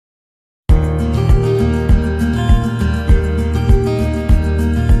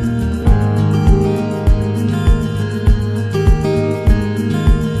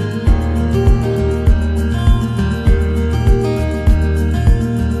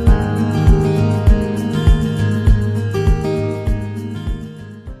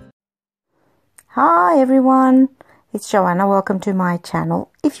Hi everyone, it's Joanna. Welcome to my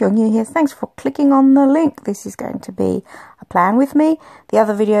channel. If you're new here, thanks for clicking on the link. This is going to be a plan with me. The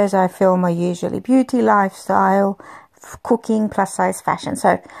other videos I film are usually beauty, lifestyle, cooking, plus size fashion.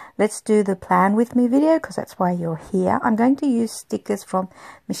 So let's do the plan with me video because that's why you're here. I'm going to use stickers from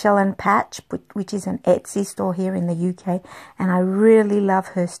Michelle & Patch, which is an Etsy store here in the UK, and I really love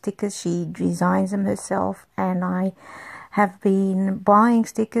her stickers. She designs them herself, and I have been buying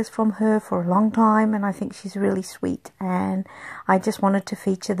stickers from her for a long time, and I think she's really sweet. And I just wanted to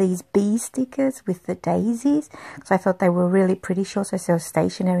feature these bee stickers with the daisies because I thought they were really pretty. She also sells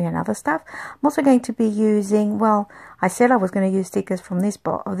stationery and other stuff. I'm also going to be using, well, I said I was going to use stickers from this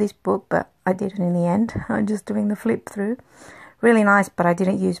book, but I didn't in the end. I'm just doing the flip through. Really nice, but I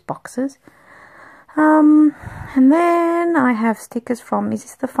didn't use boxes. And then I have stickers from, is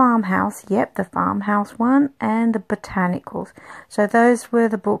this the Farmhouse? Yep, the Farmhouse one, and the Botanicals. So those were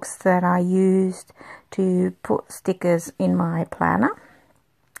the books that I used to put stickers in my planner.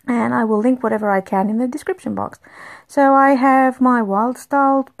 And I will link whatever I can in the description box. So I have my Wild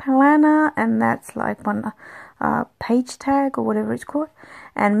Style planner, and that's like one page tag or whatever it's called.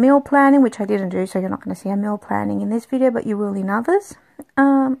 And meal planning, which I didn't do, so you're not going to see a meal planning in this video, but you will in others.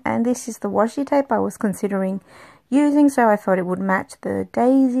 And this is the washi tape I was considering using, so I thought it would match the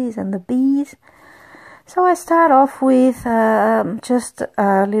daisies and the bees. So I start off with just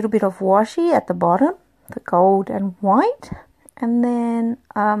a little bit of washi at the bottom, the gold and white, and then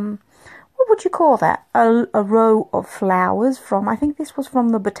what would you call that? A row of flowers from, I think this was from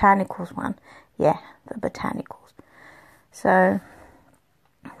the Botanicals one. Yeah, the Botanicals. So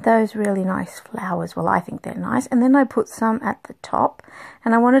those really nice flowers. Well, I think they're nice. And then I put some at the top,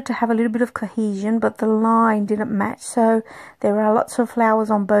 and I wanted to have a little bit of cohesion, but the line didn't match, so there are lots of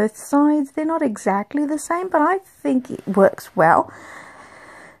flowers on both sides. They're not exactly the same, but I think it works well.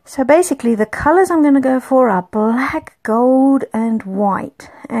 So basically the colors I'm going to go for are black, gold and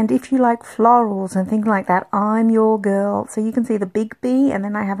white. And if you like florals and things like that, I'm your girl. So you can see the big bee, and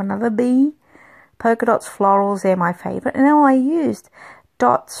then I have another bee. Polka dots, florals, they're my favorite. And now I used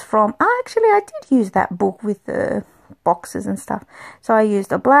dots from, actually I did use that book with the boxes and stuff. So I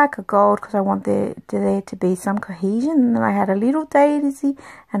used a black, a gold, because I want there to be some cohesion. And then I had a little daisy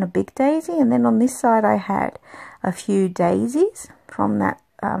and a big daisy. And then on this side I had a few daisies from that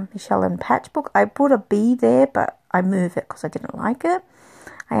Michelle & Patch book. I put a bee there, but I moved it because I didn't like it.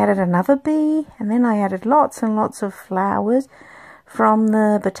 I added another bee, and then I added lots and lots of flowers from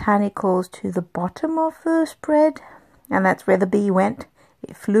the Botanicals to the bottom of the spread. And that's where the bee went.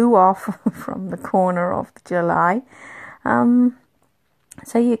 It flew off from the corner of the July.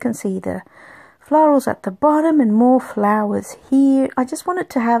 So you can see the florals at the bottom and more flowers here. I just wanted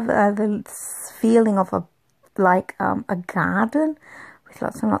to have the feeling of a garden with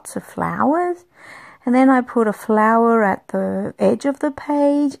lots and lots of flowers. And then I put a flower at the edge of the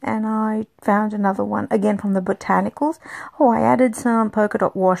page, and I found another one again from the Botanicals. Oh, I added some polka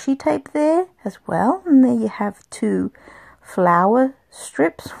dot washi tape there as well. And there you have two flower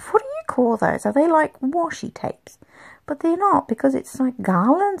strips. What do you call those? Are they like washi tapes? But they're not, because it's like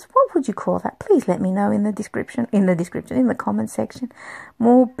garlands. What would you call that? Please let me know in the description, in the comment section.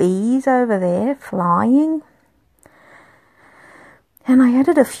 More bees over there flying. And I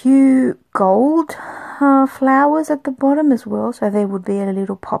added a few gold flowers at the bottom as well, so there would be a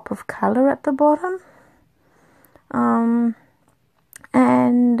little pop of color at the bottom.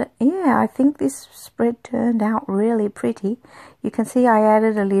 And yeah, I think this spread turned out really pretty. You can see I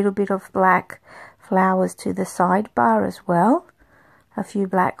added a little bit of black flowers to the sidebar as well. A few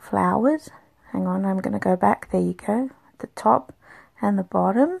black flowers. Hang on, I'm going to go back. There you go. The top and the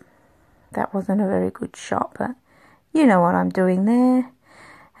bottom. That wasn't a very good shot, but you know what I'm doing there.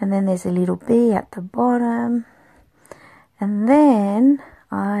 And then there's a little bee at the bottom. And then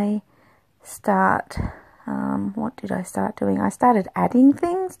I start... what did I start doing? I started adding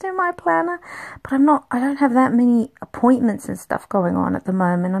things to my planner, but I don't have that many appointments and stuff going on at the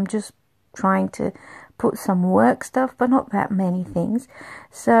moment. I'm just trying to put some work stuff, but not that many things.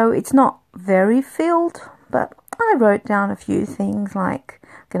 So it's not very filled, but I wrote down a few things like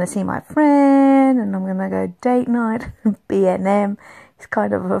I'm going to see my friend, and I'm going to go date night. B&M. It's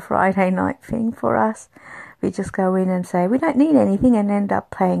kind of a Friday night thing for us. We just go in and say, we don't need anything, and end up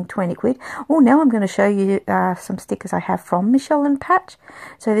paying 20 quid. Oh, now I'm going to show you some stickers I have from Michelle & Patch.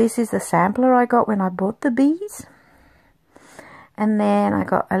 So this is the sampler I got when I bought the bees. And then I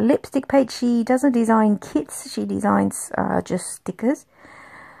got a lipstick page. She doesn't design kits. She designs just stickers.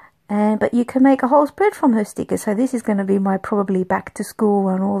 But you can make a whole spread from her stickers. So this is going to be my probably back to school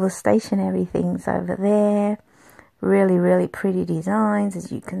and all the stationery things over there. Really, really pretty designs,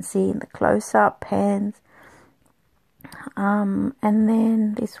 as you can see in the close-up pens. And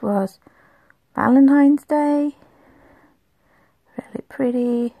then this was Valentine's Day. Really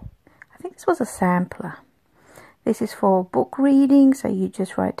pretty. I think this was a sampler. This is for book reading, so you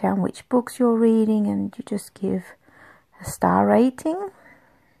just write down which books you're reading and you just give a star rating.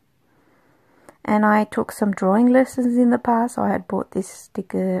 And I took some drawing lessons in the past, so I had bought this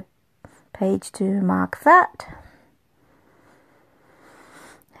sticker page to mark that.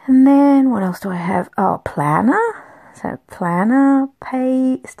 And then what else do I have? Oh, planner. So planner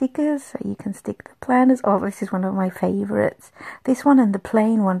pay stickers, so you can stick the planners. Oh, this is one of my favorites. This one and the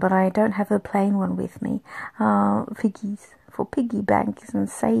plain one, but I don't have the plain one with me. Piggies, for piggy banks and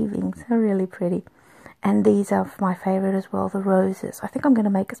savings. They're really pretty. And these are my favorite as well, the roses. I think I'm going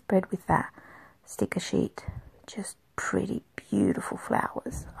to make a spread with that sticker sheet. Just pretty, beautiful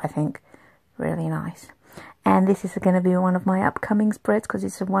flowers, I think. Really nice. And this is going to be one of my upcoming spreads, because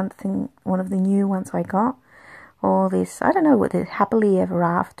it's one of the new ones I got. All this, I don't know what it is, happily ever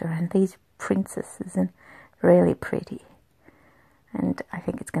after, and these princesses, and really pretty. And I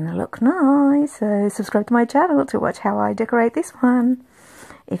think it's going to look nice. So subscribe to my channel to watch how I decorate this one.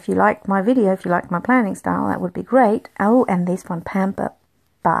 If you like my video, if you like my planning style, that would be great. Oh, and this one, Pamper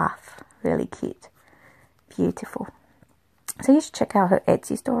Bath. Really cute. Beautiful. So you should check out her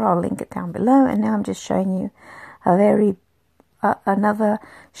Etsy store. I'll link it down below. And now I'm just showing you a another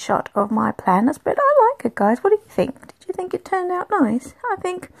shot of my planner spread. I like it, guys. What do you think? Did you think it turned out nice? I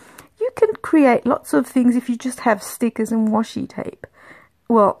think you can create lots of things if you just have stickers and washi tape.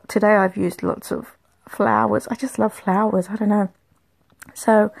 Well, today I've used lots of flowers. I just love flowers. I don't know.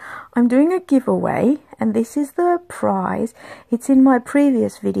 So I'm doing a giveaway, and this is the prize. It's in my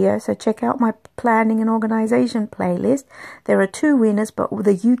previous video, so check out my planning and organization playlist. There are 2 winners, but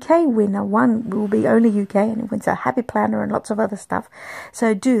the UK winner, one will be only UK, and it wins a happy planner and lots of other stuff.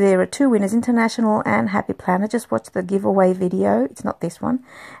 So there are 2 winners, international and happy planner. Just watch the giveaway video. It's not this one.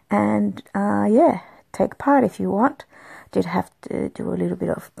 And yeah, take part if you want. Did have to do a little bit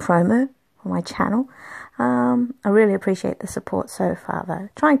of promo on my channel. I really appreciate the support so far, though.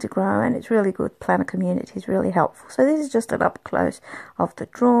 Trying to grow, and it's really good. Planner community is really helpful. So this is just an up close of the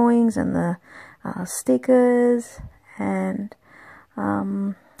drawings and the stickers, and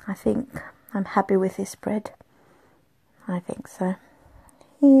I think I'm happy with this spread. I think so.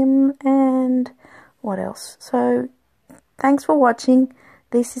 And what else? So thanks for watching.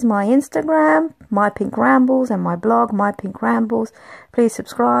 This is my Instagram, mypinkrambles, and my blog, mypinkrambles. Please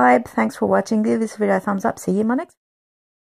subscribe. Thanks for watching. Give this video a thumbs up. See you in my next